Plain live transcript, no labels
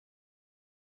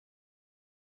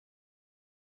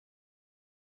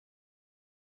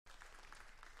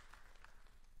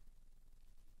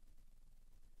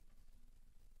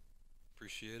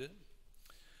Appreciate it.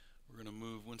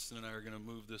 Winston and I are going to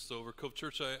move this over. Cove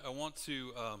Church, I want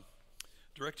to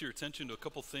direct your attention to a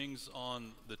couple things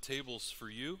on the tables for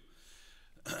you.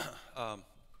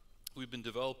 We've been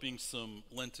developing some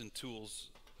Lenten tools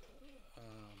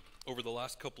over the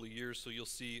last couple of years, so you'll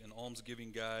see an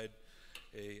almsgiving guide,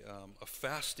 a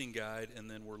fasting guide, and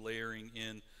then we're layering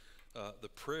in the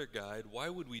prayer guide. Why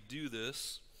would we do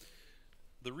this?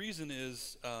 The reason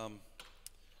is,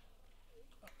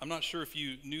 I'm not sure if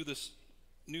you knew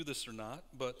this or not,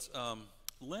 but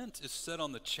Lent is set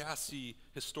on the chassis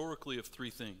historically of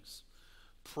three things: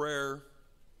 prayer,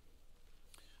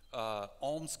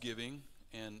 almsgiving,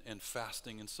 and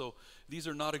fasting. And so these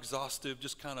are not exhaustive,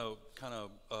 just kind of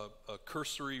a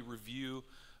cursory review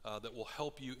that will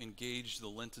help you engage the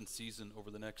Lenten season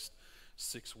over the next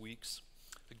 6 weeks.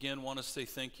 Again, want to say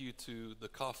thank you to the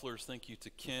Kofflers. Thank you to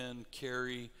Ken,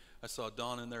 Carrie. I saw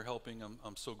Don in there helping.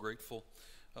 I'm so grateful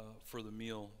for the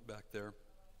meal back there.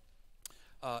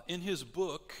 In his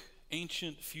book,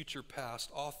 Ancient Future Past,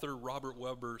 author Robert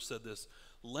Weber said this: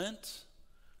 Lent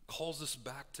calls us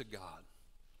back to God,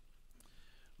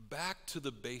 back to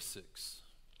the basics,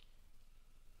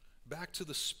 back to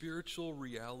the spiritual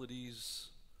realities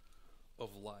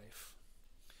of life.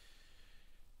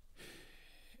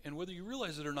 And whether you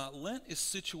realize it or not, Lent is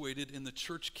situated in the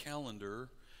church calendar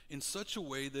in such a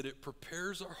way that it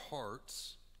prepares our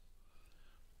hearts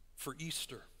for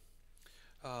Easter.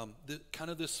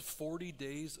 This 40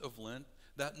 days of Lent,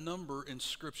 that number in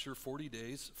Scripture, 40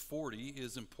 days, 40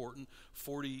 is important.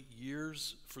 40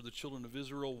 years for the children of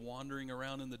Israel wandering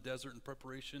around in the desert in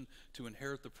preparation to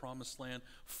inherit the promised land.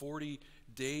 40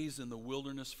 days in the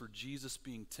wilderness for Jesus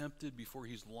being tempted before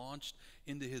he's launched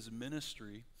into his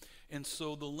ministry. And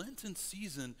so the Lenten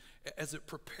season, as it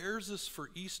prepares us for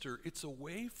Easter, it's a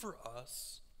way for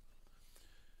us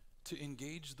to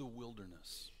engage the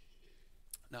wilderness.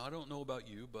 Now, I don't know about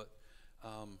you, but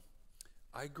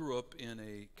I grew up in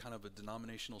a kind of a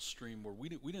denominational stream where we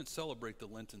didn't celebrate the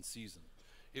Lenten season.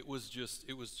 It was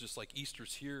just like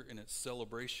Easter's here in its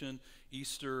celebration.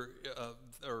 Easter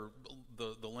or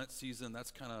the Lent season,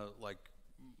 that's kind of like,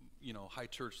 high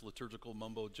church liturgical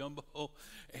mumbo jumbo,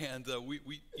 and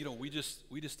we just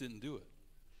didn't do it.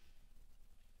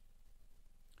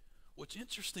 What's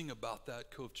interesting about that,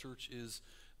 Cove Church, is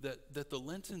that the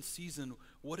Lenten season,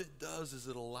 what it does is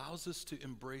it allows us to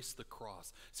embrace the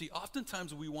cross. See,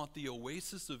 oftentimes we want the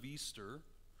oasis of Easter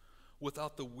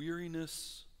without the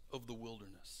weariness of the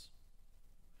wilderness.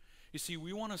 You see,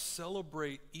 we want to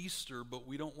celebrate Easter, but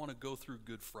we don't want to go through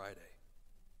Good Friday.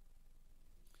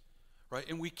 Right?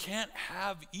 And we can't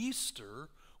have Easter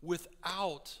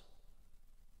without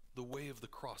the way of the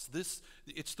cross.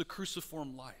 It's the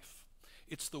cruciform life.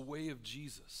 It's the way of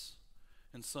Jesus.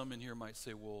 And some in here might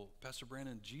say, well, Pastor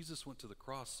Brandon, Jesus went to the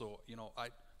cross, so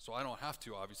I don't have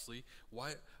to, obviously.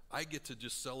 Why? I get to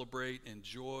just celebrate and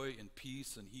joy and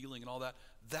peace and healing and all that.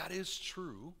 That is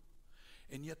true.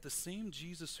 And yet the same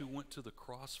Jesus who went to the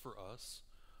cross for us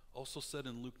also said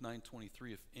in Luke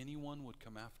 9:23, if anyone would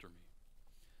come after me,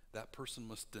 that person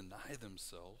must deny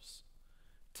themselves,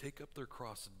 take up their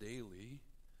cross daily,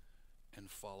 and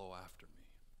follow after me.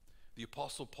 The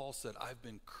Apostle Paul said, I've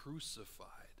been crucified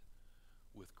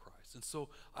with Christ. And so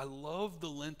I love the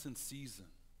Lenten season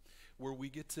where we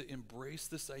get to embrace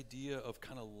this idea of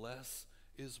kind of less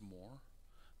is more,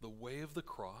 the way of the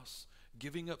cross,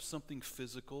 giving up something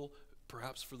physical,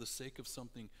 perhaps for the sake of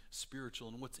something spiritual.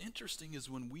 And what's interesting is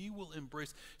when we will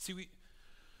embrace,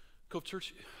 Cove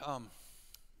Church,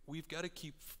 we've got to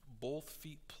keep both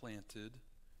feet planted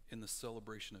in the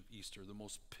celebration of Easter, the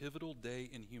most pivotal day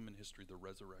in human history, the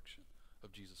resurrection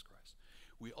of Jesus Christ.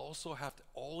 We also have to,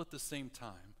 all at the same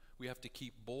time, we have to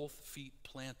keep both feet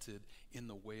planted in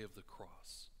the way of the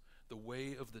cross, the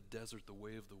way of the desert, the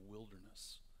way of the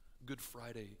wilderness. Good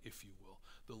Friday, if you will.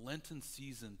 The Lenten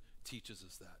season teaches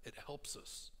us that. It helps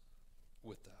us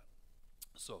with that.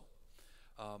 So,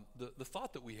 the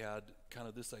thought that we had, kind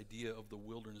of this idea of the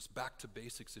wilderness, back to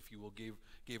basics, if you will,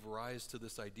 gave rise to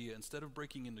this idea. Instead of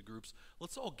breaking into groups,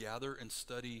 let's all gather and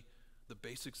study the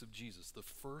basics of Jesus, the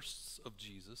firsts of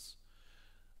Jesus.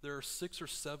 There are 6 or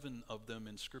 7 of them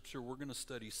in Scripture. We're going to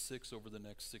study 6 over the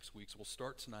next 6 weeks. We'll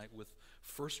start tonight with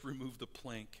first remove the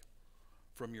plank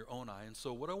from your own eye. And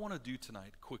so what I want to do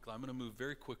tonight, quickly, I'm going to move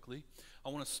very quickly. I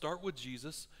want to start with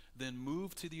Jesus, then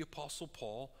move to the Apostle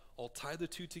Paul. I'll tie the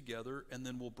two together, and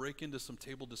then we'll break into some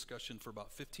table discussion for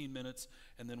about 15 minutes,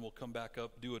 and then we'll come back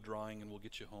up, do a drawing, and we'll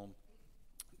get you home.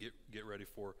 get ready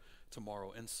for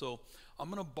tomorrow. And so I'm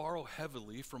going to borrow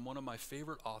heavily from one of my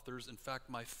favorite authors. In fact,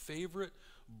 my favorite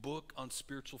book on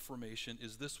spiritual formation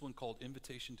is this one called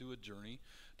Invitation to a Journey,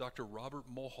 Dr. Robert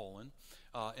Mulholland.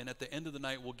 And at the end of the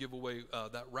night, we'll give away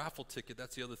that raffle ticket.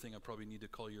 That's the other thing I probably need to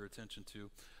call your attention to.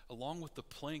 Along with the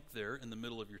plank there in the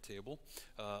middle of your table,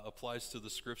 applies to the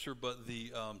scripture, but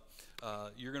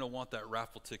you're going to want that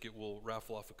raffle ticket. We'll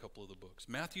raffle off a couple of the books.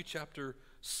 Matthew chapter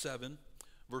 7,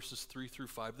 verses 3 through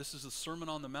 5. This is the Sermon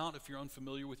on the Mount. If you're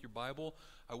unfamiliar with your Bible,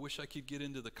 I wish I could get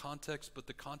into the context, but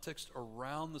the context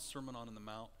around the Sermon on the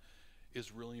Mount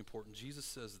is really important. Jesus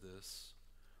says this: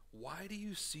 "Why do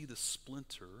you see the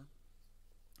splinter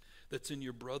that's in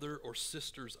your brother or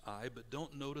sister's eye, but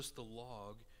don't notice the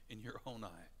log in your own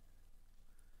eye?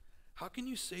 How can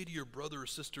you say to your brother or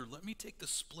sister, 'Let me take the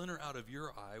splinter out of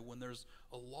your eye,' when there's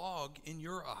a log in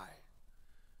your eye?"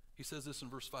 He says this in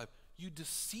verse 5. "You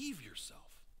deceive yourself.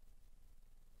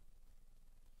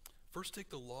 First take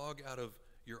the log out of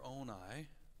your own eye,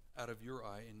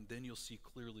 and then you'll see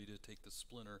clearly to take the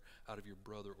splinter out of your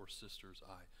brother or sister's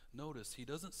eye." Notice, he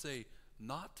doesn't say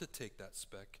not to take that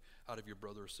speck out of your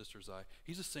brother or sister's eye.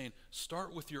 He's just saying,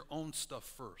 start with your own stuff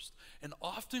first. And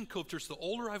often, Cove Church, the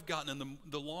older I've gotten and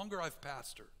the longer I've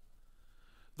pastored,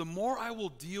 the more I will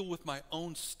deal with my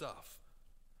own stuff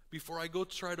before I go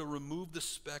try to remove the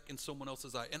speck in someone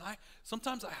else's eye. And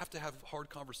sometimes I have to have hard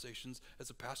conversations as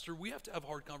a pastor. We have to have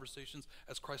hard conversations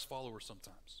as Christ followers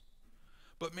sometimes.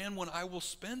 But man, when I will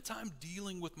spend time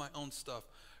dealing with my own stuff,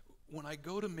 when I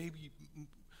go to maybe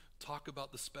talk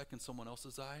about the speck in someone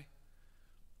else's eye,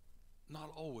 not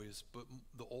always, but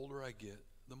the older I get,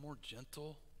 the more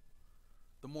gentle,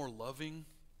 the more loving,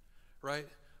 right?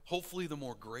 Hopefully the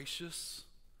more gracious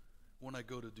when I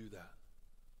go to do that.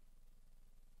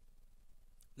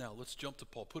 Now, let's jump to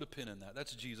Paul. Put a pin in that.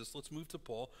 That's Jesus. Let's move to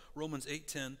Paul. Romans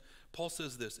 8:10. Paul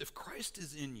says this: "If Christ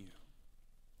is in you,"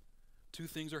 two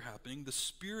things are happening. The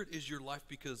Spirit is your life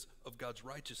because of God's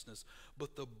righteousness,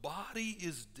 but the body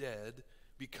is dead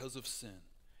because of sin.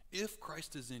 If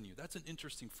Christ is in you. That's an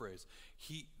interesting phrase.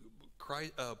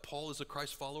 Paul is a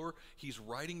Christ follower. He's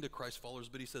writing to Christ followers,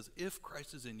 but he says, if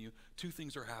Christ is in you, two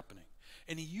things are happening.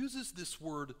 And he uses this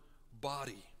word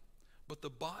body, but the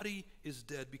body is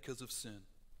dead because of sin.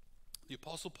 The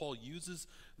Apostle Paul uses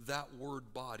that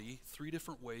word body three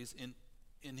different ways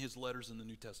in his letters in the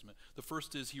New Testament. The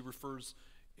first is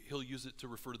he'll use it to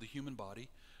refer to the human body,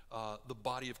 the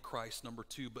body of Christ, number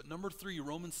 2. But number 3,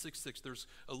 Romans 6:6, there's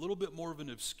a little bit more of an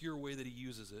obscure way that he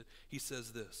uses it. He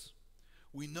says this: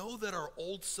 "We know that our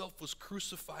old self was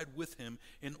crucified with him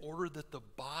in order that the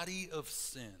body of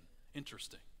sin,"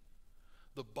 interesting,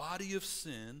 "the body of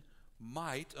sin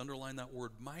might," underline that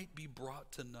word, "might be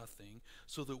brought to nothing,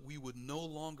 so that we would no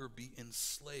longer be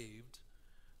enslaved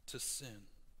to sin."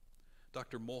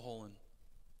 Dr. Mulholland,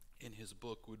 in his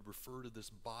book, would refer to this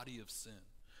body of sin.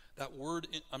 That word,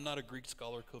 I'm not a Greek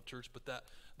scholar, Cove Church, but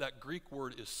that Greek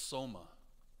word is soma,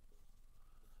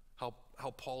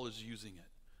 how Paul is using it.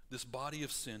 This body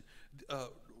of sin.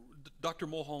 Dr.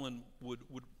 Mulholland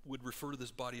would refer to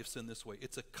this body of sin this way: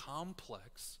 it's a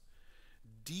complex,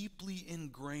 deeply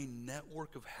ingrained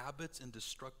network of habits and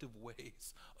destructive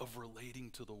ways of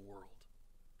relating to the world.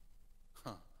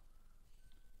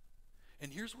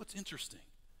 And here's what's interesting.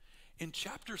 In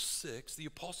chapter 6, the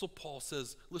Apostle Paul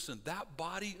says, listen, that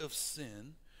body of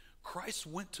sin, Christ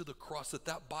went to the cross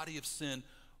that body of sin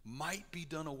might be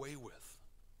done away with.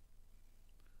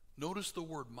 Notice the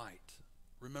word might.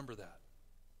 Remember that.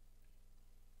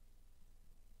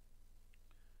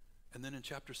 And then in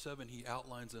chapter 7, he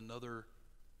outlines another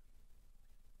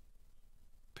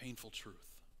painful truth.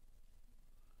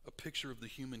 A picture of the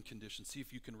human condition. See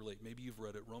if you can relate. Maybe you've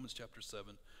read it. Romans chapter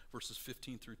 7, verses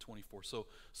 15 through 24.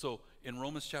 So in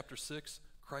Romans chapter 6,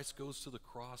 Christ goes to the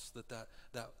cross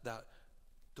that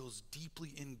those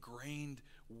deeply ingrained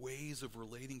ways of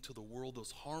relating to the world,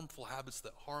 those harmful habits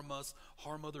that harm us,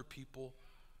 harm other people,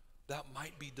 that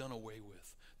might be done away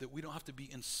with. That we don't have to be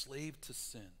enslaved to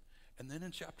sin. And then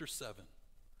in chapter 7,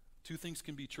 two things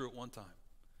can be true at one time.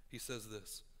 He says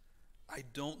this: "I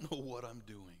don't know what I'm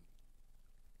doing,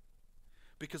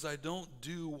 because I don't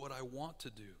do what I want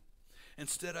to do.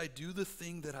 Instead, I do the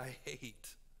thing that I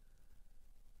hate.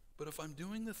 But if I'm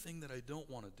doing the thing that I don't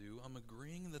want to do, I'm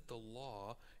agreeing that the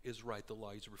law is right." The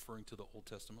law, he's referring to the Old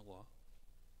Testament law.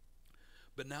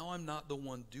 "But now I'm not the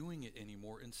one doing it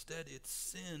anymore. Instead, it's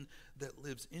sin that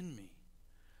lives in me.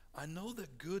 I know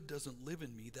that good doesn't live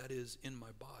in me, that is, in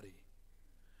my body.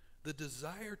 The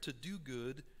desire to do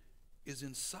good is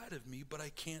inside of me, but I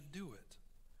can't do it.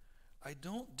 I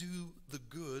don't do the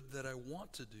good that I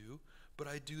want to do, but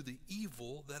I do the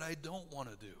evil that I don't want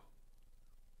to do."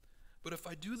 But if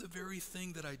I do the very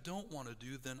thing that I don't want to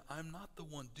do, then I'm not the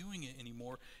one doing it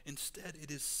anymore. Instead, it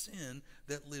is sin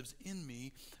that lives in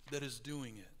me that is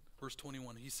doing it. Verse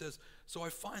 21, he says, so I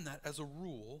find that as a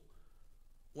rule,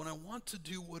 when I want to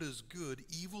do what is good,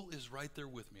 evil is right there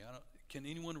with me. Can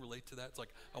anyone relate to that? It's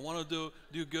like, I want to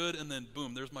do good, and then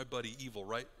boom, there's my buddy, evil,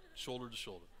 right? Shoulder to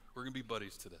shoulder. We're going to be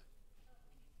buddies today.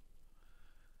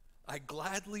 I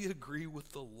gladly agree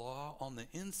with the law on the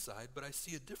inside, but I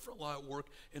see a different law at work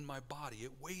in my body.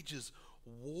 It wages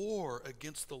war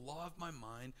against the law of my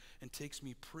mind and takes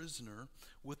me prisoner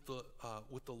with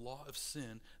the law of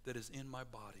sin that is in my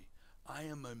body. I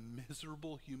am a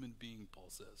miserable human being, Paul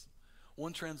says.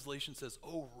 One translation says,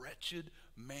 oh, wretched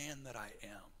man that I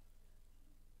am.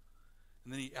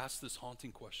 And then he asks this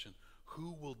haunting question,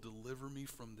 who will deliver me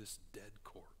from this dead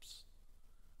corpse?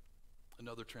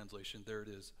 Another translation, there it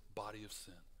is, body of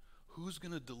sin. Who's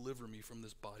going to deliver me from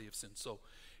this body of sin? So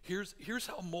here's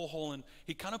how Mulholland,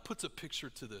 he kind of puts a picture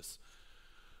to this.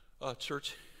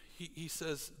 Church, he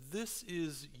says, this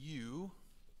is you,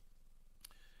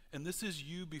 and this is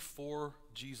you before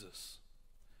Jesus.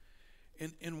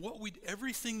 And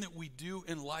everything that we do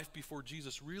in life before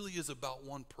Jesus really is about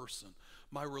one person.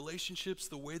 My relationships,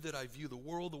 the way that I view the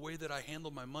world, the way that I handle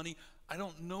my money, I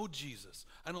don't know Jesus.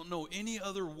 I don't know any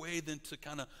other way than to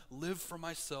kind of live for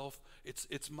myself.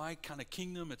 It's my kind of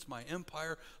kingdom, it's my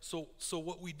empire. So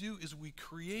what we do is we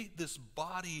create this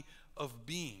body of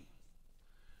being,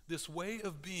 this way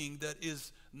of being that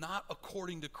is not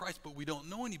according to Christ, but we don't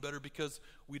know any better because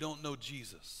we don't know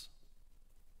Jesus.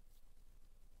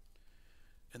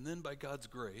 And then by God's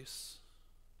grace,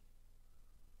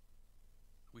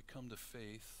 we come to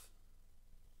faith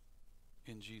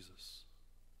in Jesus.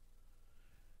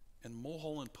 And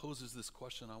Mulholland poses this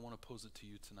question. I want to pose it to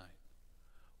you tonight.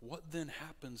 What then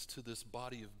happens to this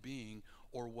body of being,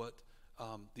 or what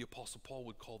the Apostle Paul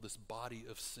would call this body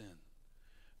of sin?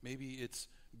 Maybe it's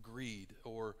greed,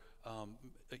 or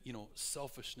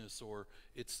selfishness, or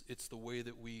it's the way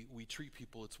that we treat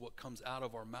people. It's what comes out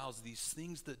of our mouths, these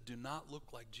things that do not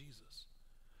look like Jesus.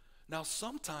 Now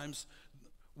sometimes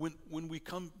when we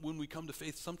come to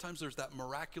faith, sometimes there's that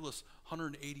miraculous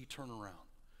 180 turnaround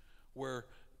where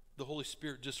the Holy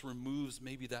Spirit just removes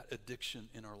maybe that addiction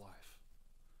in our life.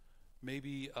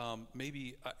 Maybe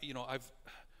I've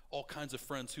all kinds of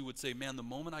friends who would say, man, the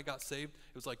moment I got saved,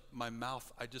 it was like my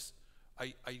mouth, I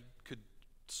could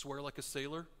swear like a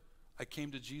sailor. I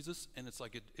came to Jesus, and it's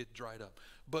like it dried up.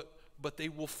 But they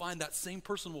will find, that same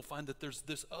person will find that there's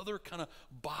this other kind of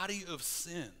body of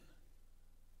sin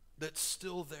that's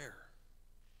still there.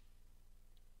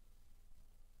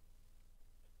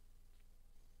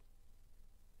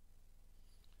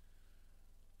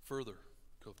 Further,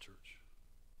 Cove Church,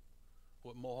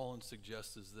 what Mulholland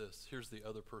suggests is this. Here's the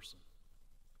other person.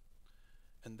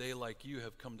 And they, like you,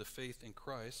 have come to faith in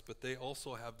Christ, but they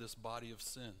also have this body of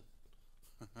sin.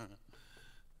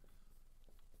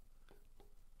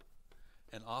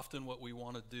 And often what we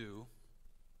want to do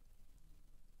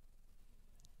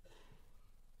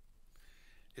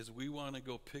is we want to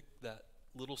go pick that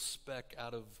little speck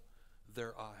out of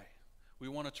their eye. We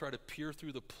want to try to peer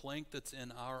through the plank that's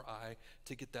in our eye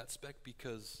to get that speck,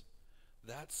 because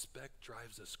that speck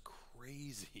drives us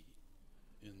crazy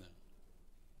in them.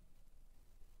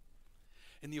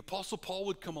 And the Apostle Paul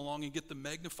would come along and get the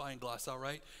magnifying glass out,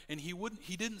 right? And he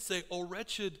didn't say, oh,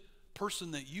 wretched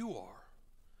person that you are.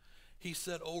 He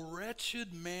said, oh,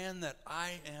 wretched man that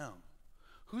I am.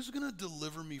 Who's going to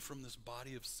deliver me from this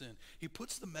body of sin? He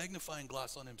puts the magnifying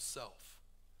glass on himself.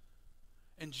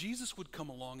 And Jesus would come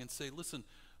along and say, listen,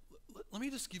 let me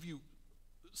just give you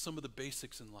some of the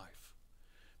basics in life.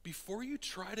 Before you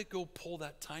try to go pull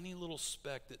that tiny little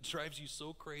speck that drives you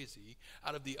so crazy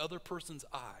out of the other person's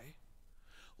eye,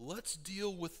 let's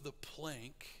deal with the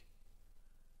plank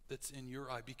that's in your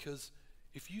eye. Because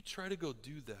if you try to go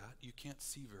do that, you can't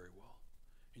see very well.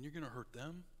 And you're going to hurt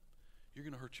them, you're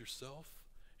going to hurt yourself,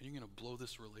 and you're going to blow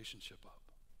this relationship up.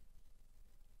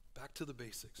 Back to the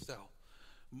basics. Now,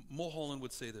 Mulholland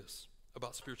would say this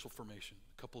about spiritual formation.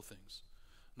 A couple of things.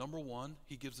 Number one,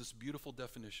 he gives this beautiful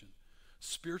definition.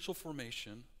 Spiritual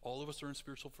formation, all of us are in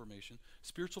spiritual formation.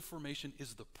 Spiritual formation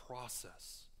is the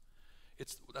process.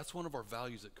 That's one of our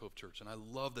values at Cove Church, and I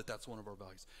love that that's one of our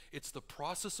values. It's the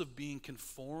process of being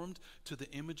conformed to the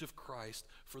image of Christ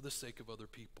for the sake of other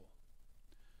people.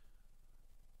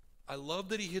 I love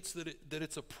that he hits that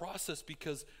it's a process,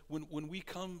 because when we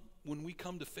come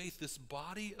to faith, this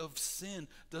body of sin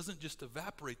doesn't just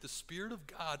evaporate. The Spirit of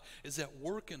God is at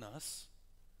work in us,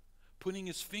 putting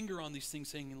his finger on these things,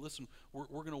 saying, listen, we're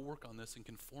going to work on this and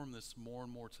conform this more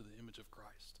and more to the image of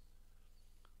Christ.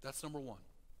 That's number one.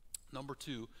 Number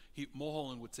two,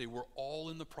 Mulholland would say we're all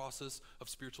in the process of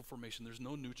spiritual formation. There's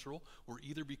no neutral. We're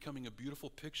either becoming a beautiful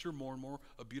picture, more and more,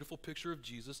 a beautiful picture of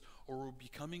Jesus, or we're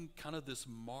becoming kind of this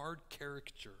marred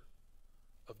caricature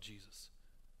of Jesus.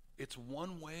 It's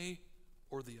one way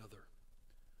or the other.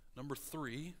 Number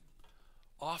three,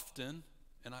 often,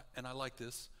 and I like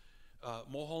this,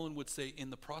 Mulholland would say in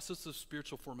the process of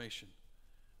spiritual formation,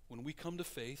 when we come to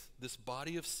faith, this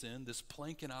body of sin, this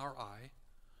plank in our eye,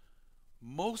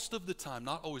 most of the time,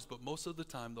 not always, but most of the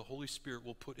time, the Holy Spirit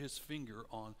will put his finger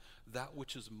on that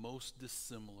which is most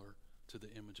dissimilar to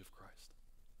the image of Christ.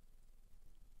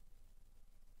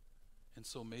 And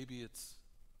so maybe it's,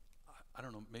 I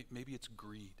don't know, maybe it's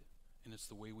greed, and it's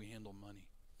the way we handle money.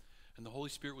 And the Holy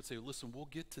Spirit would say, listen, we'll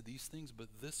get to these things, but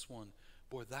this one,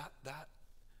 boy,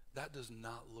 that does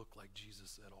not look like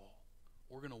Jesus at all.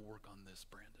 We're going to work on this,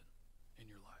 Brandon, in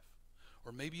your life.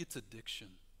 Or maybe it's addiction.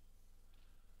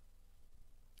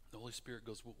 The Holy Spirit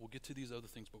goes, we'll get to these other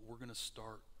things, but we're going to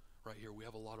start right here. We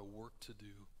have a lot of work to do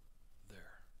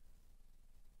there.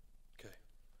 Okay.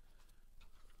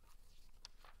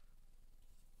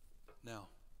 Now,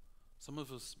 some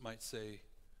of us might say,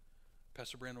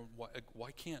 Pastor Brandon,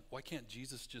 why can't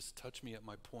Jesus just touch me at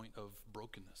my point of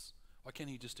brokenness? Why can't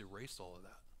he just erase all of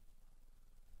that?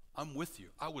 I'm with you.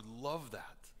 I would love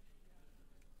that.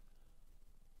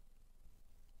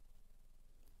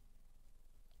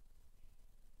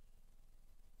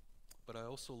 But I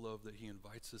also love that he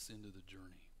invites us into the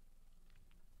journey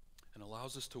and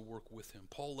allows us to work with him.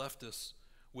 Paul left us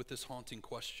with this haunting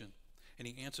question, and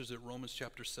he answers it Romans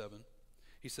chapter 7.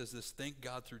 He says this, thank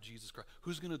God through Jesus Christ.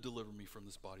 Who's going to deliver me from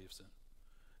this body of sin?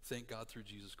 Thank God through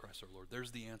Jesus Christ our Lord.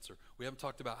 There's the answer. We haven't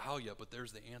talked about how yet, but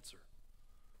there's the answer.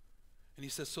 And he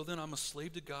says, so then I'm a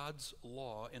slave to God's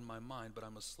law in my mind, but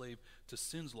I'm a slave to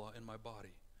sin's law in my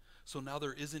body. So now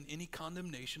there isn't any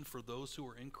condemnation for those who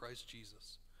are in Christ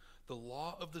Jesus. The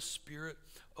law of the Spirit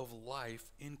of life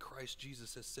in Christ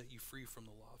Jesus has set you free from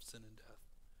the law of sin and death.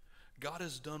 God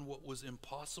has done what was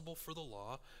impossible for the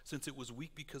law, since it was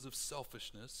weak because of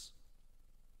selfishness.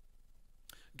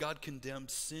 God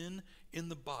condemned sin in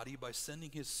the body by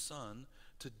sending his Son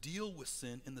to deal with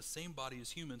sin in the same body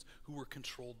as humans who were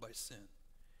controlled by sin.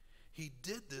 He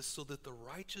did this so that the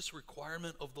righteous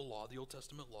requirement of the law, the Old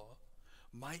Testament law,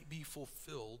 might be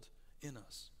fulfilled in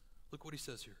us. Look what he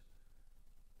says here.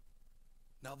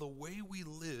 Now, the way we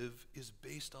live is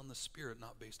based on the Spirit,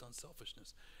 not based on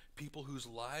selfishness. People whose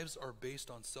lives are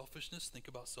based on selfishness think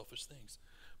about selfish things.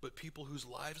 But people whose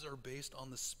lives are based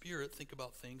on the Spirit think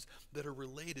about things that are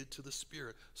related to the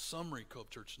Spirit. Summary,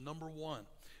 Cove Church. Number one,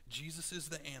 Jesus is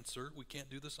the answer. We can't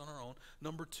do this on our own.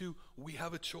 Number two, we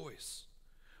have a choice.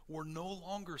 We're no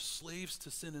longer slaves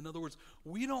to sin. In other words,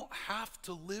 we don't have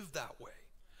to live that way.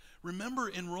 Remember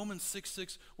in Romans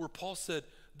 6:6 where Paul said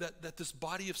that this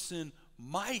body of sin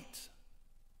might,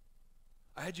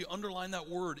 I had you underline that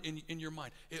word in your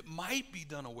mind, it might be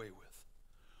done away with.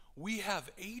 We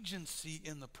have agency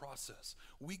in the process.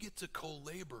 We get to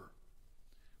co-labor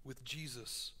with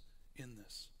Jesus in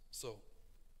this. So,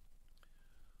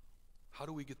 how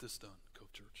do we get this done,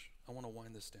 Cove Church? I want to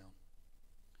wind this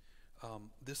down.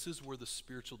 This is where the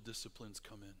spiritual disciplines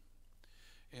come in.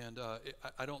 And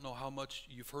I don't know how much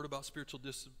you've heard about spiritual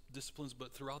disciplines,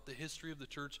 but throughout the history of the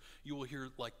church, you will hear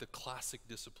like the classic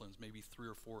disciplines, maybe 3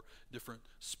 or 4 different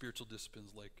spiritual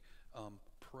disciplines like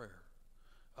prayer,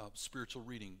 spiritual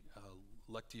reading,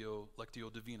 Lectio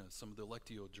Divina, some of the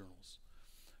Lectio journals,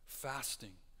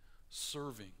 fasting,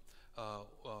 serving.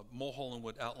 Mulholland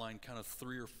would outline kind of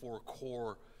 3 or 4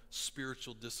 core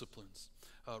spiritual disciplines.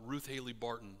 Ruth Haley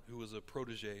Barton, who was a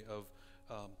protege of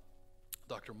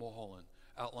Dr. Mulholland,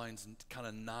 outlines kind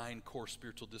of 9 core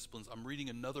spiritual disciplines. I'm reading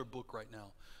another book right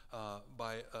now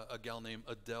by a gal named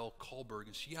Adele Kahlberg,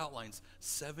 and she outlines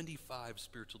 75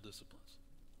 spiritual disciplines.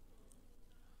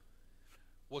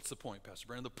 What's the point, Pastor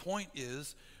Brandon? The point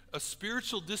is a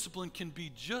spiritual discipline can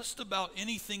be just about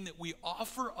anything that we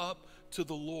offer up to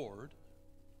the Lord,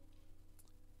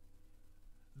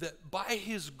 that by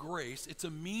his grace, it's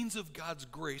a means of God's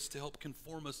grace to help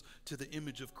conform us to the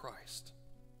image of Christ.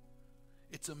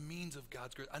 It's a means of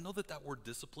God's grace. I know that word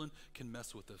discipline can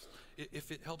mess with us.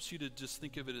 If it helps you to just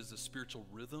think of it as a spiritual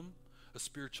rhythm, a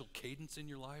spiritual cadence in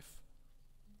your life,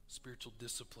 spiritual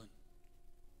discipline.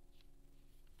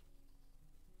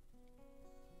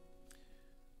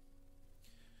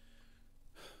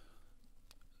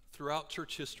 Throughout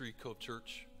church history, Cove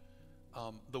Church,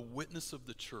 the witness of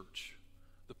the church,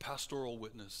 the pastoral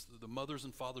witness, the mothers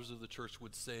and fathers of the church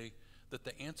would say that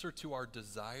the answer to our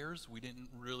desires,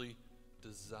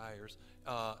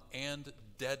 and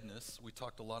deadness, we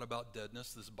talked a lot about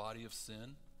deadness, this body of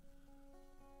sin.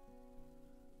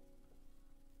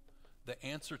 The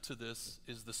answer to this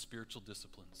is the spiritual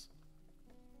disciplines.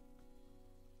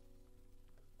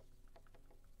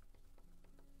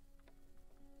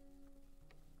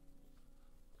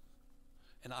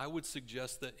 And I would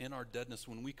suggest that in our deadness,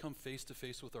 when we come face to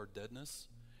face with our deadness,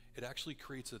 it actually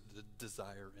creates a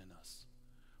desire in us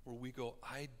where we go,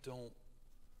 I don't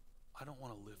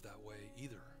want to live that way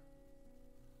either.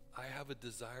 I have a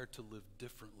desire to live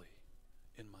differently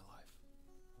in my life.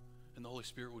 And the Holy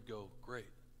Spirit would go, great,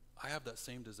 I have that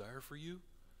same desire for you.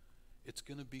 It's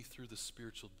going to be through the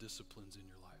spiritual disciplines in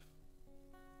your life.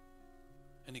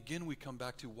 And again, we come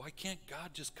back to, why can't God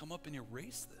just come up and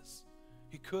erase this?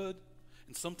 He could.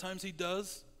 And sometimes he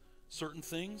does certain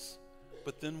things,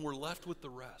 but then we're left with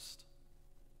the rest.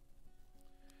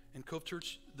 In Cove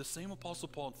Church, the same Apostle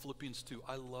Paul in Philippians 2,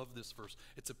 I love this verse.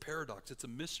 It's a paradox. It's a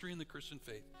mystery in the Christian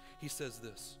faith. He says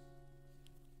this,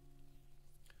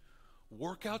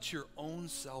 work out your own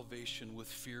salvation with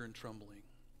fear and trembling.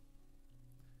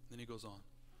 Then he goes on,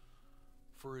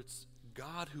 for it's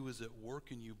God who is at work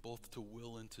in you both to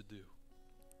will and to do.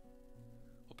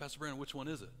 Well, Pastor Brandon, which one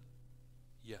is it?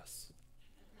 Yes.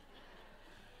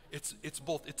 It's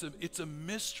both. It's a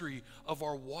mystery of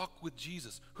our walk with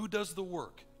Jesus. Who does the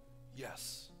work?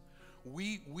 Yes.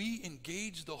 We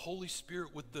engage the Holy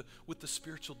Spirit with the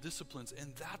spiritual disciplines,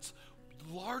 and that's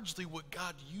largely what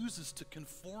God uses to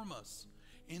conform us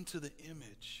into the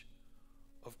image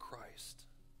of Christ.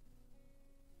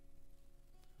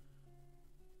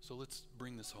 So let's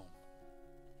bring this home.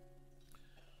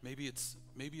 Maybe it's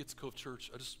Cove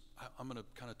Church. I'm going to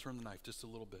kind of turn the knife just a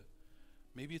little bit.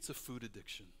 Maybe it's a food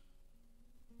addiction.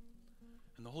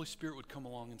 And the Holy Spirit would come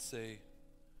along and say,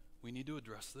 we need to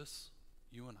address this,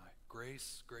 you and I.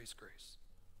 Grace, grace, grace.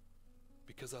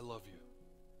 Because I love you.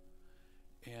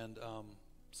 And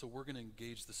so we're going to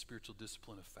engage the spiritual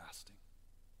discipline of fasting.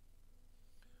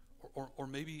 Or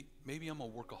maybe I'm a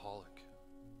workaholic.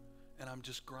 And I'm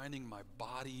just grinding my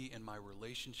body and my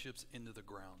relationships into the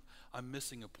ground. I'm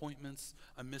missing appointments.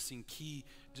 I'm missing key,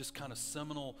 just kind of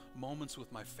seminal moments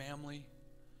with my family.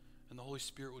 And the Holy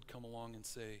Spirit would come along and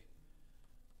say,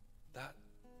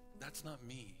 that's not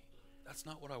me. That's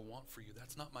not what I want for you.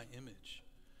 That's not my image.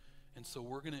 And so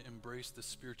we're going to embrace the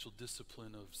spiritual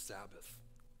discipline of Sabbath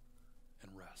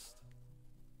and rest.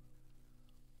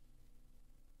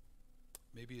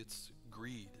 Maybe it's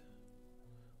greed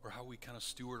or how we kind of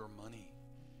steward our money.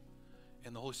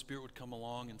 And the Holy Spirit would come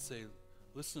along and say,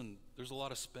 listen, there's a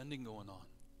lot of spending going on.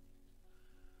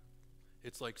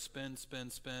 It's like spend,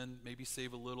 spend, spend, maybe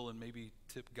save a little and maybe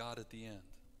tip God at the end.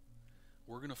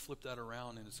 We're going to flip that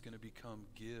around and it's going to become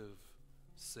give,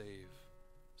 save,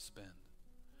 spend.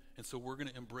 And so we're going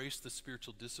to embrace the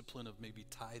spiritual discipline of maybe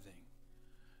tithing,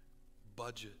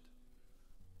 budget,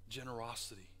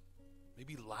 generosity,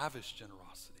 maybe lavish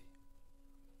generosity.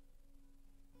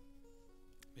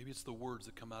 Maybe it's the words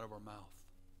that come out of our mouth.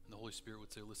 And the Holy Spirit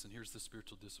would say, listen, here's the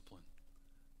spiritual discipline.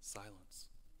 Silence.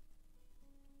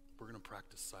 We're going to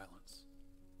practice silence.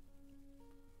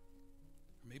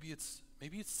 Or maybe it's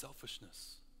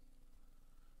selfishness.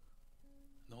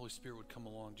 And the Holy Spirit would come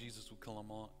along, Jesus would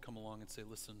come along and say,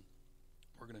 listen,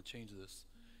 we're going to change this.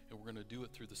 And we're going to do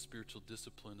it through the spiritual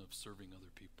discipline of serving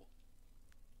other people.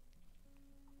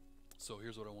 So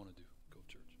here's what I want to do, Cove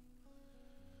Church.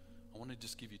 I want to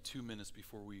just give you 2 minutes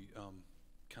before we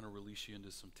kind of release you into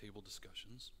some table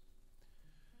discussions.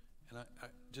 And I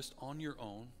just on your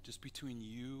own, just between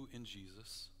you and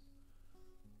Jesus,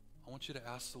 I want you to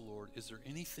ask the Lord, is there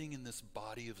anything in this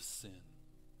body of sin?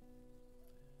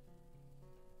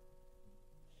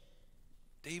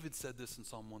 David said this in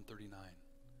Psalm 139.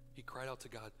 He cried out to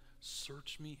God,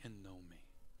 search me and know me.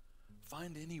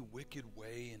 Find any wicked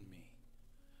way in me.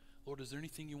 Lord, is there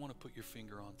anything you want to put your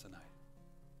finger on tonight?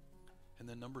 And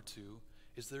then number 2,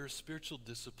 is there a spiritual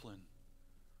discipline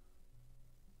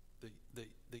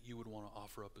that you would want to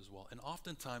offer up as well? And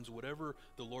oftentimes, whatever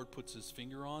the Lord puts his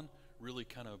finger on really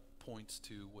kind of points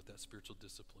to what that spiritual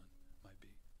discipline might be.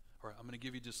 All right, I'm going to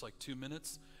give you just like 2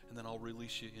 minutes, and then I'll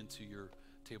release you into your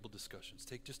table discussions.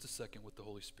 Take just a second with the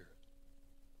Holy Spirit.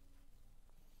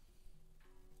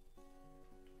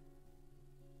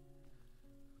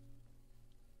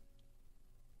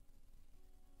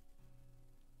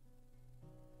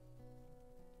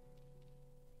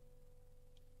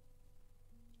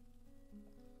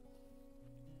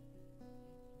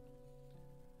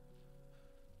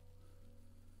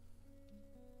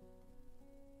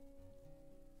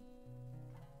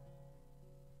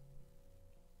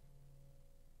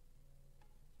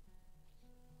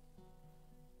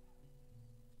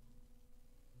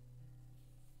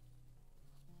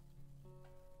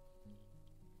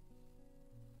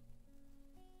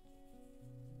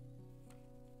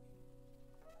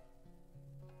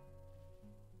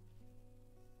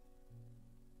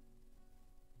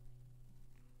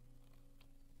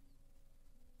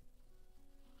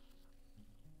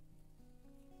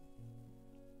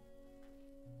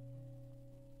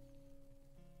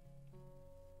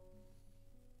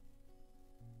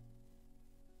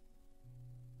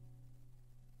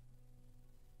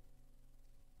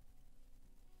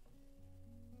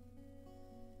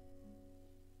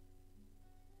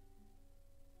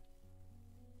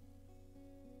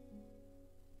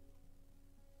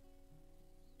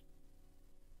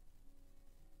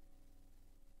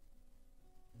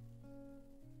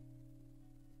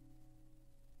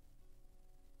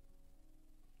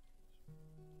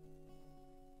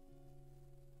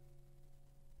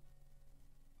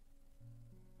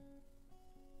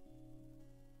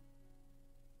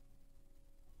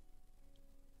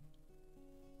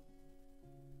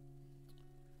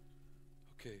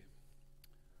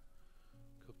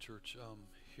 Church,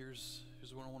 here's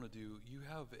what I want to do. You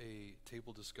have a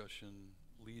table discussion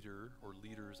leader or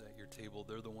leaders at your table.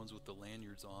 They're the ones with the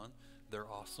lanyards on. They're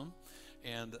awesome.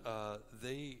 And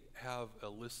they have a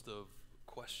list of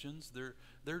questions.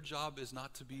 Their job is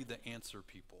not to be the answer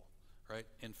people, right?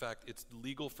 In fact, it's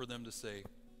legal for them to say,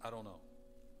 I don't know.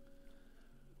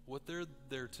 What they're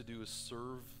there to do is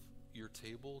serve your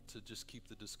table, to just keep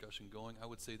the discussion going. I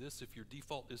would say this: if your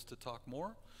default is to talk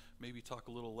more, maybe talk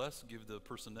a little less, give the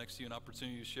person next to you an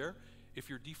opportunity to share. If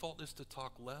your default is to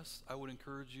talk less, I would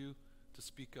encourage you to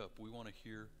speak up. We want to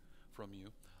hear from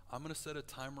you. I'm going to set a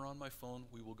timer on my phone.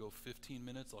 We will go 15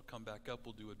 minutes. I'll come back up.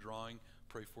 We'll do a drawing,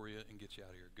 pray for you, and get you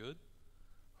out of here. Good?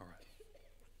 All right.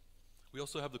 We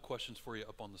also have the questions for you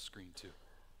up on the screen too.